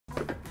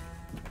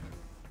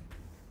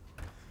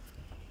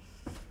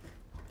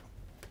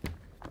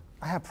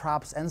I have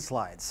props and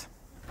slides.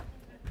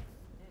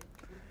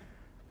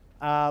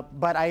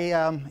 But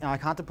I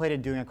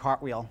contemplated doing a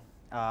cartwheel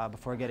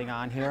before getting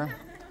on here.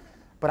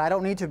 But I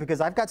don't need to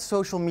because I've got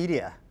social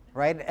media,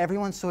 right?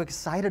 Everyone's so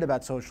excited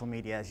about social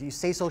media. As you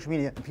say social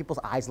media, and people's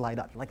eyes light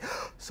up. You're like,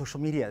 oh, social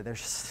media, there's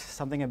just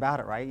something about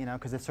it, right? You know,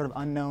 because it's sort of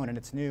unknown and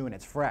it's new and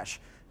it's fresh.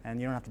 And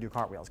you don't have to do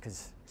cartwheels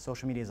because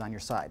social media is on your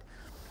side.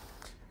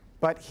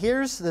 But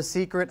here's the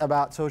secret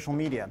about social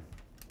media.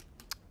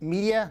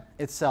 Media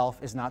itself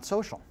is not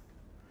social.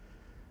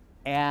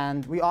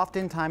 And we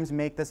oftentimes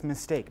make this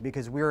mistake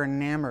because we're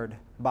enamored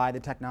by the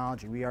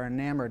technology. We are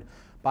enamored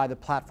by the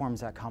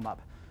platforms that come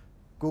up.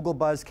 Google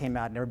Buzz came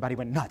out and everybody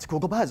went nuts.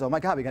 Google Buzz, oh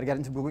my God, we got to get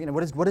into Google. You know,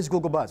 what is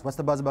Google Buzz? What's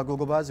the buzz about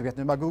Google Buzz? We have to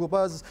know about Google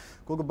Buzz.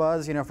 Google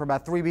Buzz, you know, for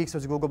about 3 weeks it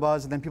was Google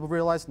Buzz, and then people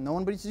realized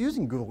nobody's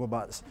using Google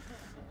Buzz,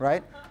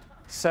 right?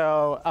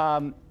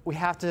 So we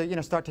have to, you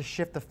know, start to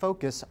shift the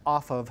focus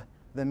off of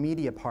the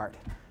media part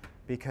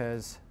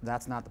because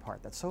that's not the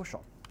part that's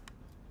social.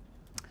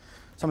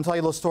 So I'm going to tell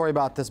you a little story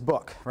about this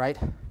book, right?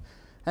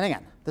 And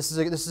again, this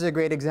is a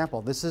great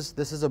example. This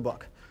is a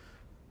book.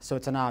 So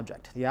it's an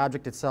object. The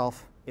object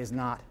itself is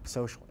not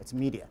social. It's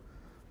media,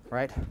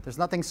 right? There's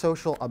nothing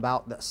social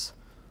about this.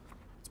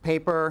 It's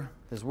paper,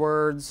 there's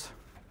words,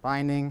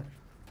 binding.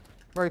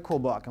 Very cool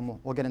book, and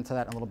we'll get into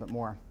that in a little bit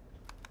more.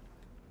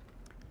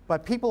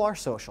 But people are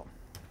social,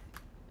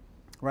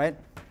 right?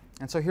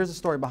 And so here's the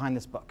story behind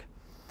this book.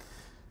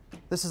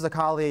 This is a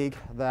colleague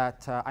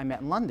that I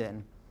met in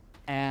London,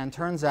 and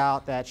turns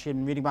out that she had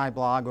been reading my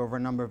blog over a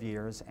number of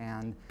years,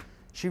 and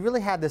she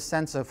really had this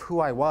sense of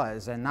who I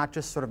was, and not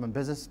just sort of a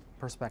business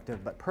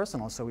perspective, but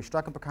personal. So we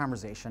struck up a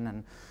conversation,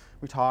 and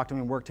we talked, and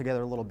we worked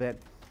together a little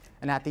bit.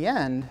 And at the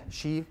end,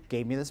 she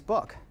gave me this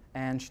book,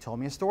 and she told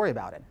me a story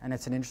about it. And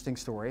it's an interesting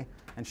story,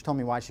 and she told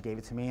me why she gave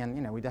it to me, and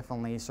you know, we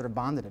definitely sort of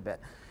bonded a bit.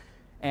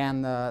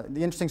 And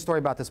the interesting story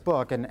about this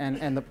book,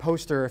 and the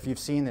poster, if you've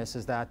seen this,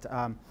 is that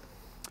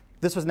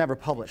this was never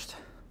published.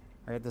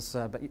 Right,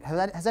 but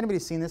has anybody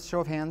seen this? Show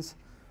of hands.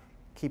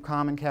 Keep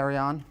calm and carry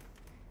on.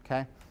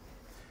 Okay.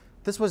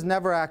 This was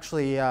never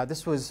actually.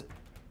 This was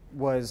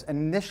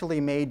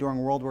initially made during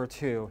World War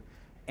II,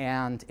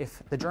 and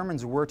if the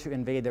Germans were to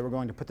invade, they were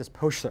going to put this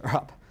poster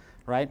up.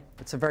 Right.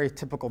 It's a very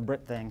typical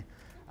Brit thing.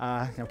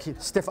 You know,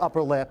 keep stiff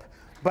upper lip.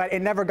 But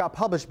it never got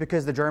published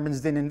because the Germans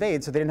didn't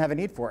invade, so they didn't have a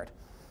need for it.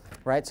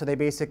 Right. So they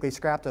basically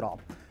scrapped it all.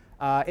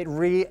 It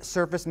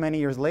resurfaced many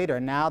years later,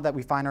 and now that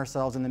we find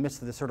ourselves in the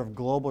midst of this sort of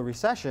global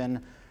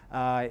recession,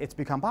 it's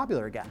become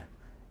popular again.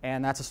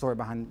 And that's the story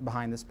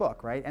behind this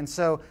book, right? And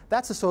so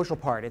that's the social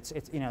part. It's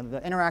you know,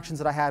 the interactions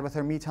that I had with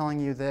her, me telling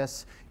you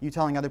this, you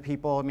telling other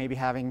people, maybe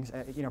having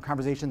you know,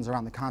 conversations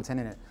around the content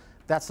in it.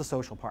 That's the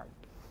social part.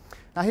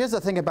 Now here's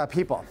the thing about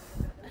people.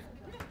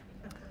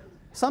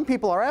 Some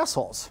people are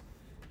assholes,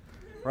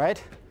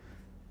 right?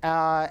 You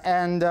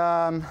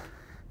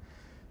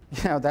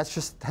know, that's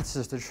just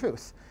the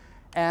truth.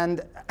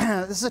 And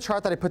this is a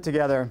chart that I put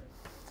together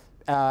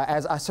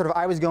as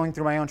I was going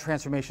through my own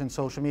transformation in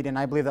social media, and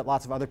I believe that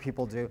lots of other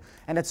people do.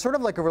 And it's sort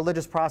of like a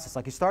religious process.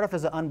 Like you start off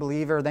as an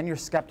unbeliever, then you're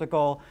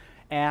skeptical,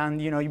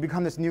 and you know, you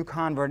become this new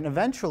convert, and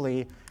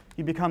eventually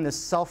you become this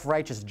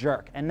self-righteous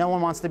jerk. And no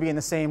one wants to be in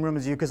the same room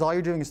as you because all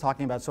you're doing is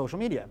talking about social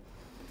media.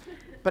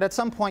 But at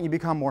some point, you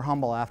become more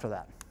humble after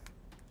that.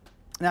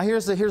 Now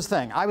here's the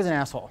thing. I was an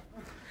asshole.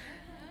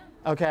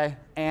 Okay,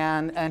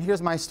 and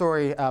here's my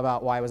story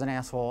about why I was an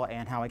asshole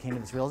and how I came to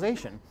this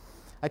realization.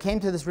 I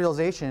came to this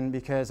realization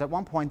because at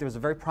one point there was a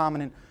very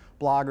prominent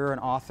blogger and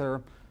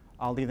author.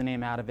 I'll leave the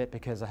name out of it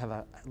because I have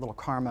a little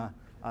karma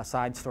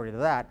side story to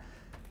that.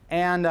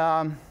 And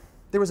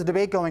there was a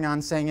debate going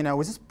on saying, you know,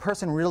 was this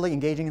person really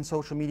engaging in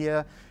social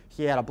media?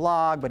 He had a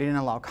blog, but he didn't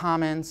allow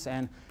comments.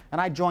 And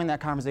I joined that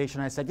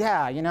conversation. I said,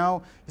 yeah, you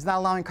know, he's not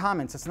allowing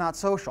comments. It's not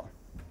social.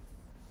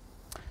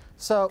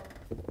 So.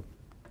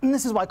 And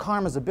this is why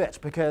karma's a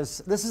bitch, because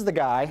this is the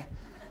guy,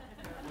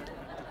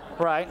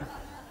 right,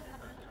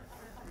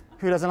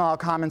 who doesn't allow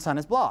comments on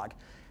his blog.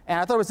 And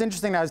I thought it was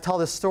interesting that I was tell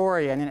this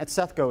story, and it's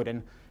Seth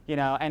Godin, you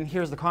know, and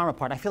here's the karma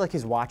part. I feel like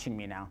he's watching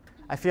me now.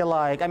 I feel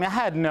like, I mean, I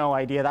had no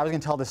idea that I was going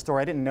to tell this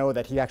story. I didn't know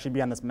that he'd actually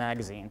be on this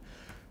magazine.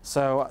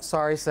 So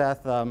sorry,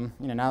 Seth. You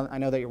know, now I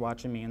know that you're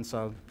watching me, and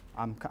so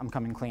I'm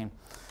coming clean.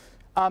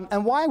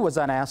 And why was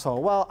I an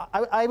asshole? Well,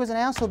 I was an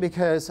asshole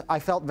because I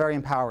felt very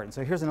empowered. And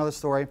so here's another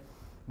story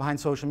behind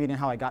social media and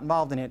how I got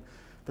involved in it.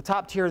 The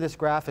top tier of this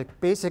graphic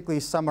basically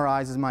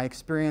summarizes my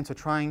experience of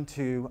trying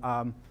to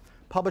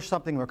publish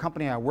something with a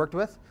company I worked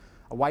with,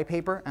 a white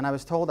paper, and I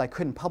was told I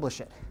couldn't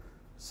publish it.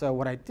 So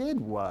what I did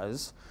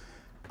was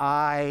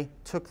I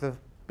took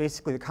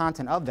basically the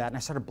content of that and I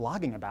started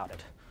blogging about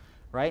it,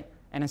 right?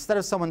 And instead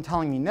of someone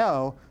telling me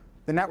no,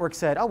 the network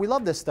said, oh, we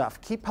love this stuff,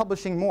 keep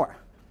publishing more.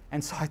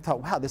 And so I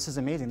thought, wow, this is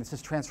amazing, this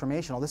is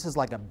transformational, this is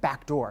like a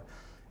backdoor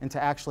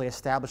into actually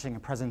establishing a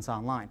presence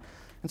online.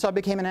 And so I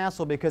became an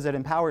asshole because it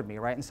empowered me,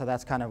 right? And so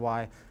that's kind of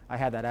why I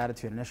had that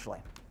attitude initially.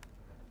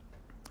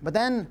 But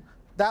then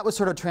that was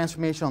sort of a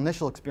transformational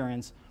initial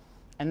experience.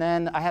 And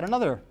then I had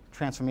another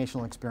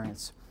transformational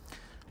experience.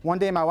 One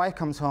day my wife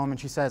comes home and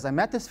she says, I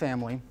met this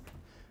family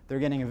They're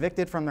getting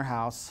evicted from their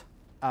house.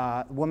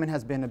 A woman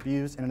has been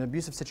abused in an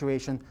abusive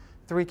situation,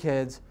 3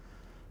 kids.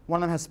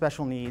 One of them has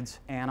special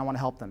needs, and I want to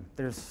help them.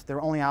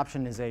 Their only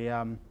option is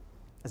a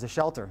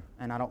shelter,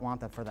 and I don't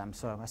want that for them.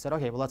 So I said,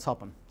 okay, well, let's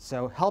help them.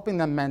 So helping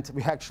them meant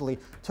we actually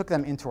took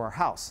them into our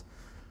house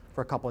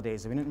for a couple of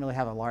days. We didn't really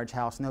have a large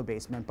house, no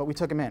basement, but we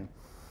took them in.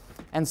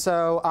 And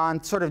so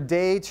on sort of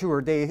day 2 or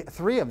day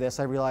 3 of this,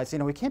 I realized,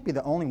 we can't be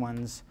the only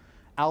ones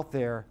out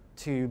there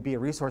to be a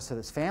resource to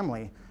this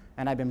family.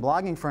 And I've been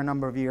blogging for a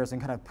number of years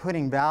and kind of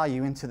putting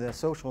value into the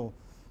social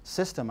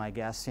system, I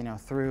guess,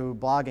 through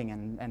blogging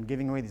and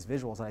giving away these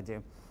visuals that I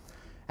do.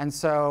 And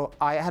so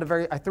I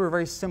threw a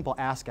very simple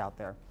ask out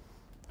there.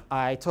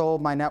 I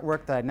told my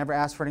network that I'd never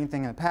asked for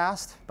anything in the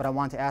past, but I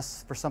wanted to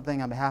ask for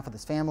something on behalf of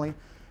this family,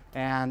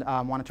 and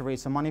wanted to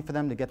raise some money for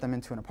them to get them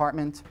into an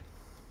apartment.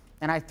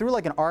 And I threw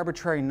like an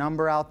arbitrary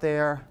number out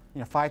there,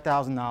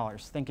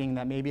 $5,000, thinking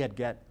that maybe I'd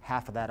get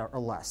half of that or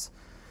less.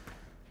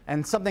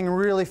 And something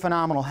really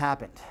phenomenal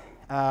happened.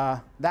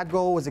 That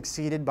goal was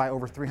exceeded by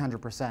over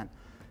 300%.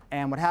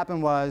 And what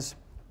happened was,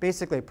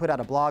 basically I put out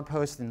a blog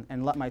post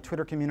and let my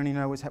Twitter community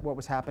know what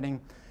was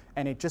happening,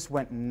 and it just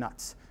went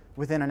nuts.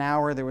 Within an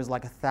hour, there was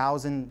like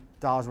 $1,000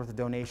 worth of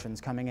donations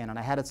coming in, and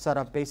I had it set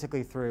up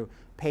basically through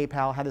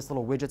PayPal, had this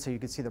little widget so you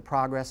could see the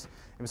progress.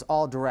 It was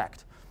all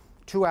direct.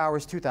 2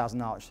 hours,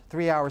 $2,000.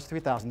 3 hours,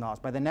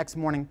 $3,000. By the next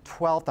morning,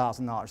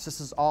 $12,000.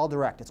 This is all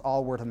direct. It's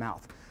all word of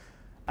mouth.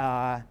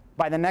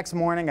 By the next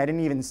morning, I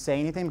didn't even say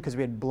anything because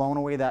we had blown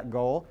away that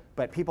goal,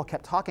 but people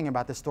kept talking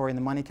about this story and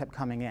the money kept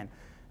coming in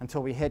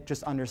until we hit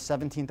just under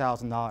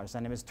 $17,000,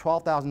 and it was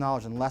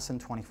 $12,000 in less than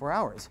 24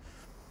 hours.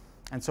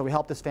 And so we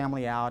helped this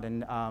family out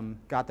and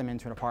got them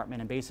into an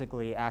apartment and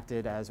basically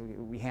acted as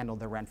we handled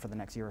their rent for the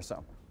next year or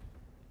so.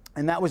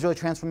 And that was really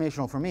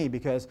transformational for me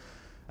because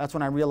that's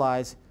when I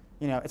realized,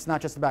 it's not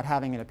just about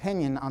having an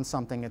opinion on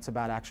something, it's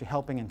about actually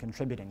helping and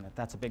contributing.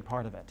 That's a big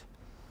part of it.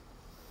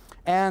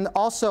 And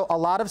also, a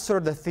lot of sort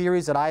of the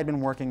theories that I had been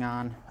working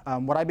on,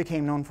 what I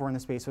became known for in the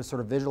space was sort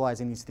of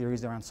visualizing these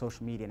theories around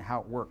social media and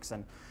how it works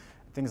and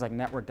things like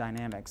network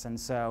dynamics. And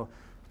so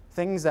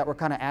things that were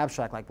kind of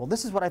abstract, like, well,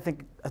 this is what I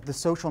think the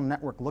social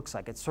network looks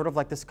like. It's sort of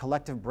like this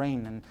collective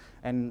brain,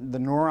 and the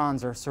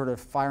neurons are sort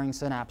of firing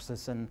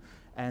synapses,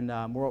 and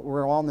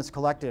we're all in this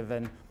collective.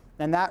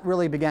 And that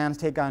really began to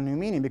take on new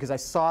meaning because I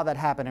saw that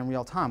happen in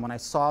real time when I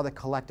saw the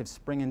collective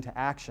spring into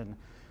action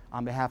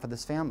on behalf of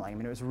this family. I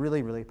mean, it was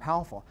really, really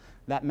powerful.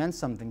 That meant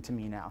something to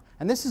me now.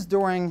 And this is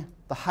during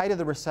the height of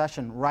the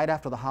recession, right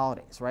after the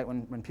holidays, right,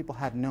 when people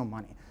had no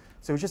money.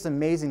 So it was just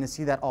amazing to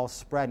see that all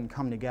spread and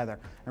come together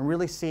and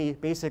really see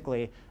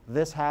basically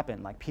this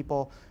happen, like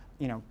people,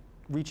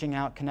 reaching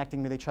out,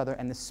 connecting with each other,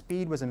 and the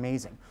speed was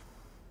amazing.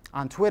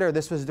 On Twitter,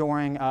 this was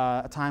during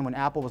a time when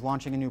Apple was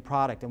launching a new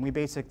product, and we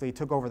basically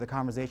took over the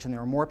conversation. There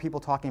were more people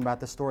talking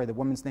about this story. The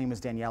woman's name was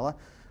Daniela.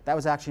 That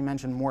was actually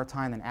mentioned more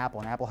time than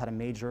Apple, and Apple had a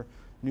major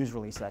news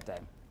release that day.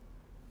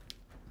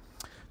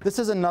 This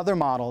is another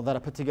model that I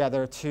put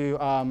together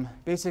to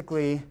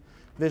basically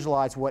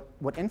visualize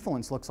what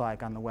influence looks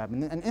like on the web.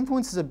 And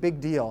influence is a big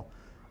deal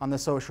on the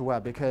social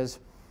web because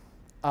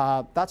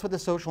that's what the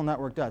social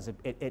network does.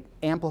 It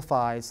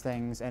amplifies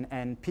things,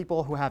 and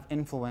people who have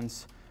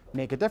influence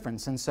make a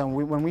difference. And so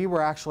when we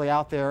were actually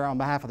out there on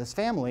behalf of this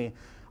family,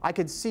 I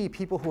could see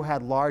people who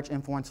had large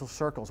influential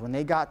circles. When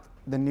they got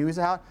the news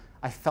out,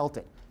 I felt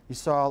it. You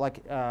saw,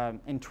 like,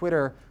 in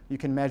Twitter, you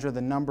can measure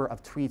the number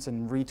of tweets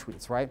and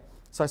retweets, right?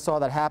 So I saw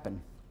that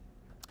happen.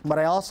 But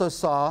I also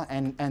saw,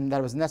 and that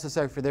it was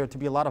necessary for there to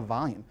be a lot of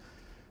volume.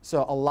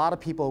 So a lot of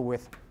people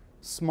with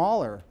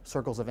smaller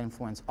circles of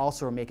influence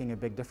also are making a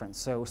big difference.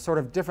 So sort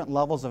of different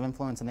levels of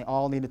influence, and they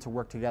all needed to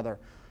work together.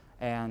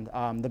 And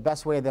the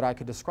best way that I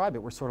could describe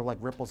it were sort of like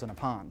ripples in a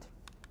pond.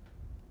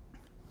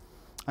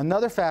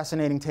 Another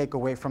fascinating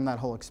takeaway from that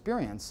whole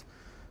experience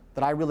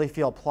that I really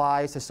feel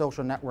applies to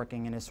social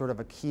networking and is sort of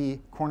a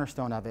key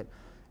cornerstone of it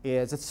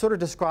is it's sort of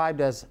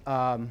described as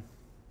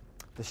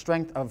the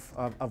strength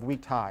of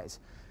weak ties.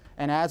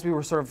 And as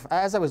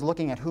I was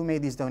looking at who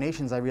made these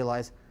donations, I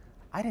realized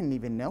I didn't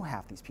even know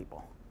half these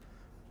people.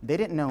 They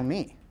didn't know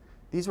me.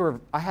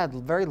 I had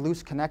very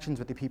loose connections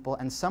with the people,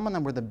 and some of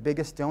them were the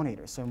biggest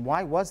donators. So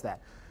why was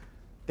that?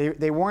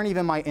 They weren't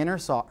even my inner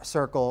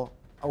circle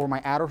or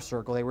my outer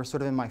circle. They were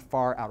sort of in my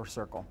far outer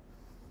circle.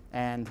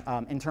 And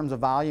in terms of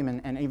volume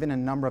and even a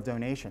number of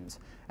donations.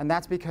 And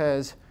that's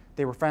because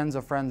they were friends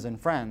of friends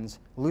and friends,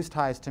 loose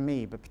ties to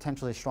me, but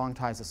potentially strong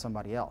ties to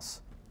somebody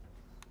else.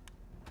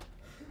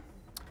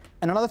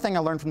 And another thing I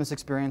learned from this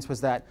experience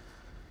was that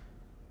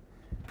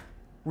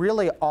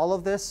really all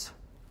of this,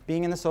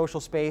 being in the social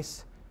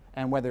space,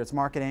 and whether it's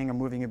marketing or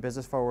moving your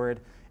business forward,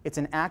 it's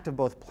an act of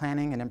both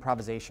planning and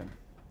improvisation.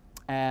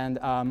 And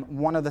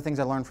one of the things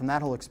I learned from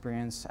that whole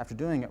experience after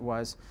doing it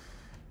was,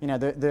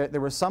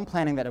 there was some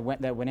planning that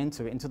went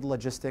into the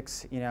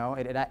logistics.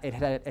 It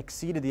had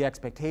exceeded the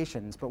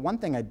expectations. But one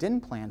thing I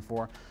didn't plan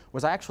for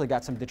was I actually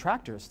got some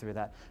detractors through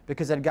that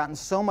because it had gotten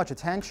so much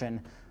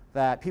attention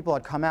that people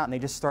had come out and they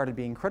just started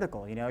being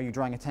critical. You know, you're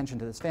drawing attention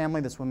to this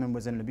family, this woman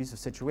was in an abusive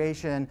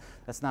situation,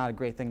 that's not a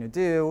great thing to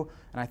do.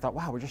 And I thought,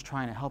 wow, we're just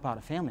trying to help out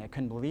a family. I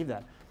couldn't believe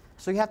that.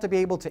 So you have to be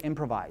able to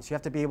improvise. You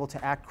have to be able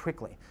to act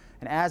quickly.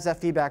 And as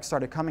that feedback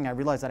started coming, I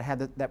realized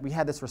that, that we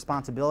had this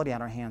responsibility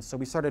on our hands. So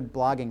we started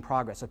blogging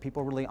progress. So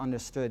people really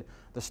understood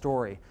the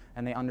story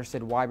and they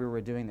understood why we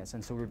were doing this.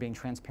 And so we were being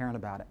transparent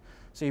about it.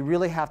 So you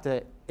really have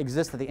to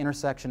exist at the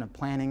intersection of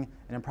planning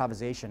and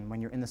improvisation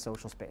when you're in the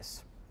social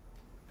space.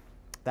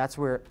 That's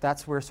where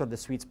sort of the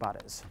sweet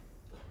spot is.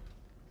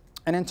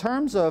 And in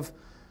terms of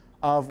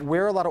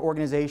where a lot of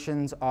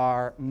organizations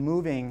are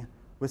moving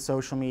with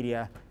social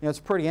media, you know, it's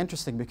pretty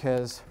interesting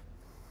because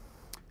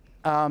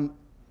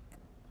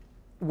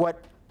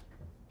what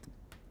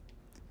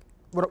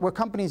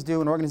companies do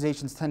and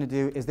organizations tend to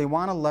do is they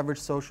want to leverage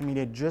social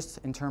media just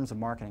in terms of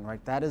marketing,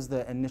 right? That is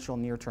the initial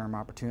near-term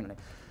opportunity.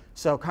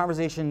 So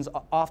conversations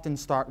often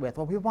start with,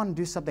 well, we want to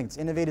do something that's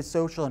innovative,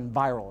 social, and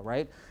viral,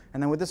 right?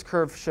 And then what this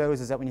curve shows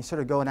is that when you sort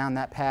of go down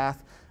that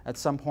path, at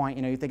some point,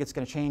 you know, you think it's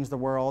going to change the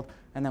world,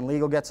 and then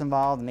legal gets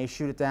involved, and they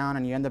shoot it down,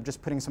 and you end up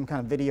just putting some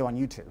kind of video on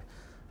YouTube,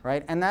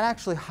 right? And that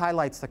actually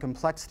highlights the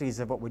complexities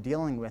of what we're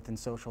dealing with in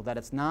social, that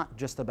it's not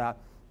just about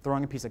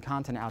throwing a piece of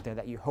content out there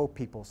that you hope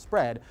people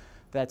spread,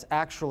 that's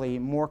actually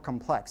more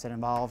complex. It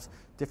involves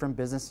different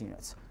business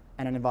units,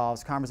 and it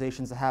involves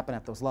conversations that happen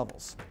at those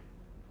levels.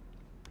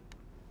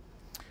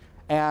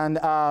 And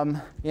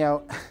you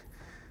know,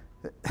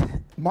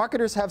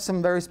 marketers have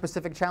some very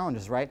specific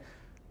challenges, right?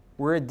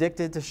 We're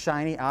addicted to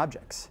shiny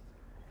objects,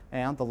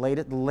 and the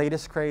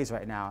latest craze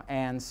right now.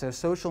 And so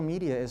social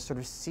media is sort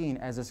of seen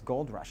as this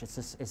gold rush. It's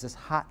this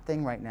hot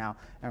thing right now,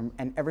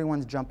 and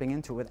everyone's jumping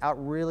into it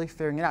without really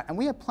figuring it out. And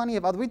we have plenty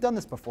of other. We've done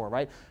this before,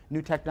 right?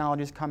 New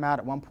technologies come out.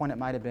 At one point, it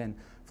might have been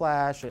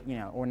Flash, you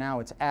know, or now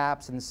it's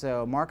apps. And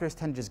so marketers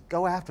tend to just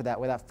go after that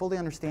without fully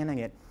understanding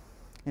it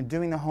and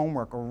doing the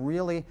homework or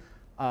really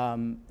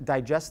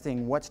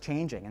digesting what's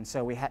changing. And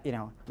so we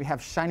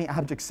have shiny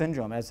object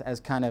syndrome as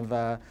kind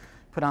of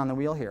put on the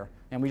wheel here.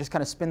 And we just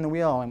kind of spin the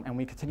wheel and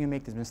we continue to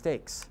make these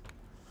mistakes.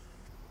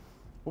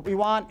 What we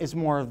want is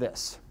more of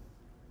this.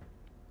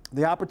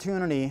 The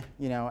opportunity,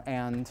 you know,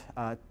 and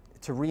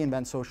to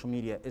reinvent social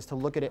media is to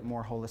look at it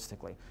more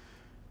holistically.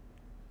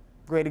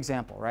 Great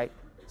example, right?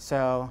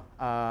 So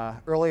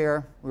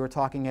earlier we were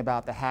talking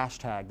about the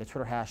hashtag, the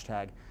Twitter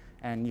hashtag.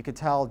 And you could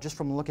tell just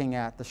from looking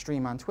at the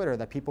stream on Twitter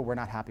that people were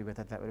not happy with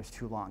it, that it was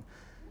too long.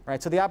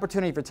 Right? So the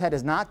opportunity for TED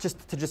is not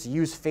just to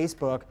use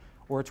Facebook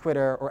or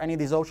Twitter or any of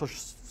these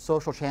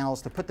social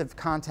channels to put the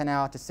content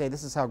out to say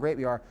this is how great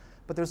we are,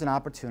 but there's an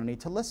opportunity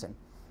to listen.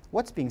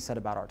 What's being said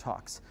about our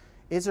talks?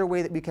 Is there a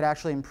way that we could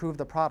actually improve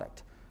the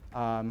product? You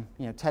know,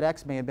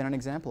 TEDx may have been an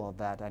example of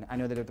that. I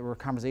know that there were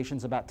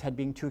conversations about TED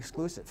being too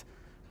exclusive.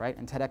 Right?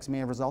 And TEDx may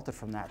have resulted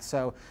from that.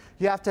 So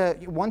you have to,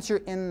 once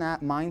you're in that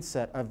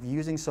mindset of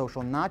using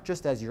social, not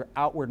just as your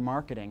outward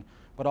marketing,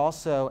 but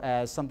also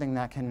as something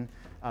that can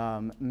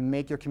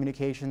make your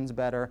communications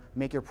better,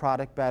 make your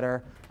product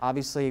better.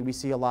 Obviously, we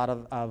see a lot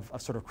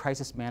of sort of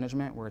crisis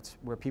management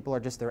where people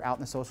are they're out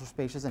in the social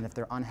spaces, and if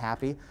they're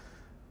unhappy,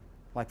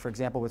 like for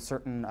example with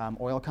certain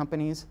oil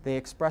companies, they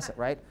express it,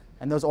 right?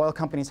 And those oil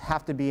companies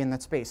have to be in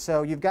that space.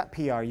 So you've got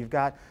PR, you've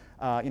got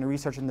you know,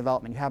 research and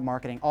development, you have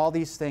marketing, all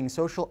these things.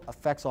 Social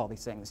affects all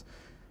these things.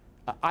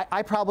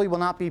 I probably will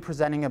not be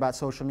presenting about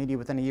social media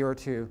within a year or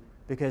two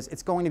because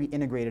it's going to be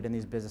integrated in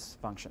these business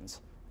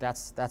functions.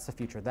 That's the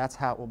future. That's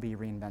how it will be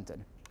reinvented.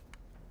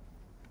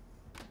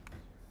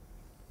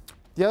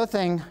 The other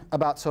thing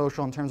about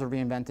social in terms of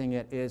reinventing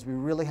it is we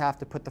really have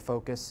to put the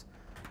focus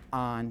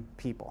on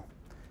people.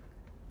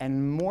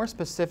 And more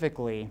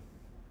specifically,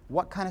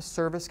 what kind of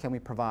service can we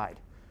provide?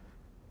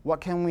 What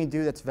can we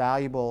do that's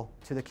valuable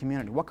to the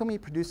community? What can we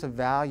produce of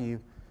value,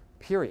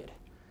 period?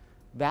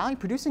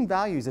 Producing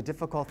value is a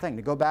difficult thing.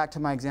 To go back to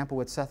my example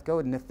with Seth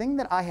Godin, the thing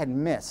that I had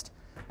missed,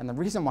 and the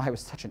reason why I was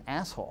such an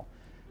asshole,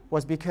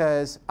 was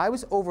because I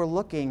was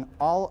overlooking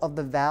all of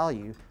the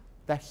value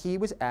that he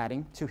was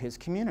adding to his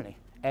community.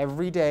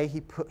 Every day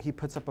he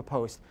puts up a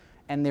post,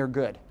 and they're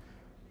good,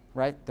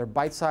 right? They're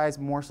bite-sized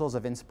morsels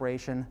of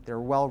inspiration.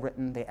 They're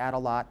well-written. They add a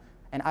lot.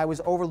 And I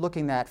was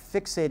overlooking that,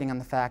 fixating on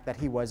the fact that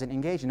he wasn't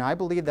engaged. Now, I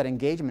believe that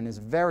engagement is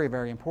very,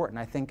 very important.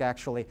 I think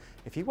actually,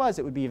 if he was,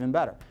 it would be even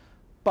better.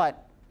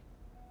 But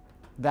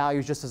value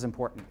is just as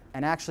important,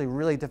 and actually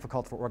really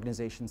difficult for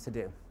organizations to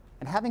do.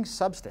 And having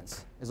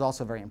substance is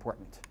also very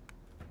important.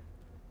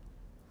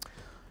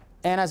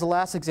 And as a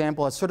last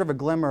example, as sort of a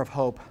glimmer of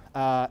hope,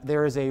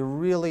 there is a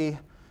really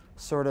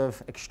sort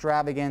of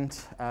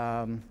extravagant,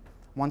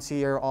 once a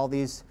year, all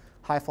these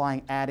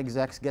high-flying ad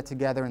execs get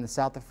together in the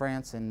south of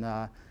France and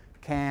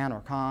Cannes or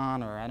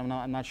Cannes, or I don't know,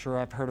 I'm not sure,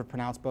 I've heard it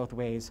pronounced both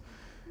ways.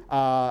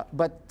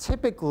 But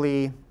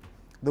typically,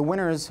 the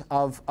winners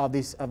of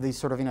these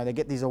sort of, you know, they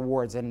get these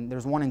awards, and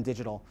there's one in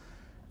digital.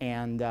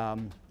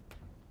 And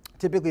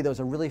typically, those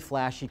are really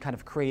flashy, kind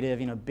of creative,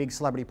 you know, big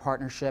celebrity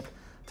partnership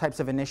types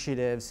of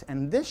initiatives.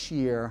 And this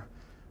year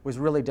was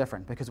really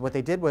different, because what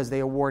they did was they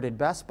awarded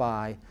Best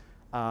Buy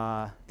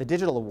the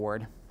digital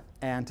award.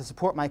 And to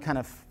support my kind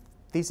of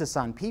thesis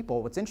on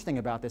people, what's interesting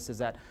about this is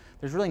that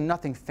there's really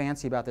nothing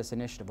fancy about this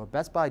initiative. What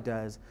Best Buy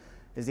does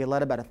is they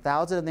let about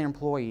 1,000 of their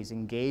employees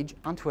engage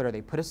on Twitter.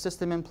 They put a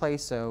system in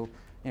place so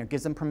it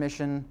gives them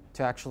permission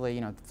to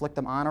actually flick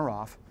them on or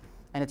off.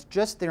 And it's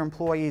just their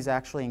employees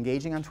actually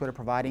engaging on Twitter,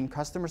 providing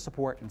customer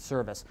support and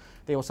service.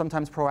 They will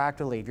sometimes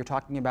proactively, if you're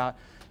talking about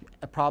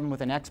a problem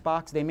with an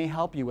Xbox, they may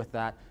help you with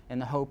that in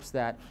the hopes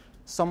that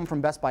someone from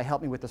Best Buy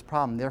helped me with this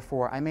problem.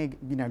 Therefore, I may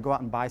go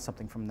out and buy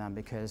something from them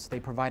because they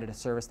provided a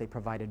service, they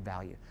provided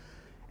value.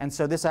 And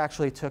so this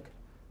actually took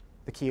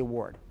the key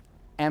award.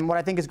 And what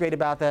I think is great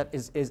about that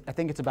is I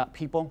think it's about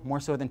people more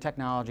so than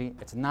technology.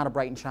 It's not a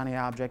bright and shiny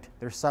object.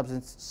 There's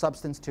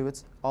substance to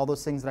it, all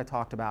those things that I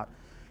talked about.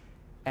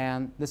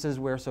 And this is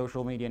where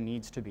social media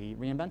needs to be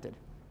reinvented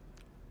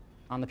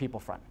on the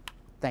people front.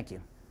 Thank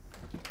you.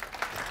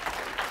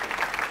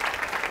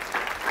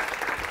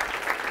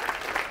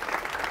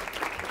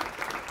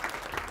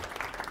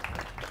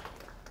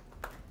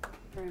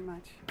 Very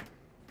much.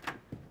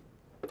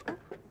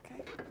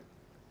 Okay.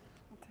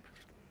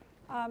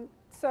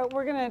 So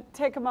we're going to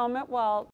take a moment while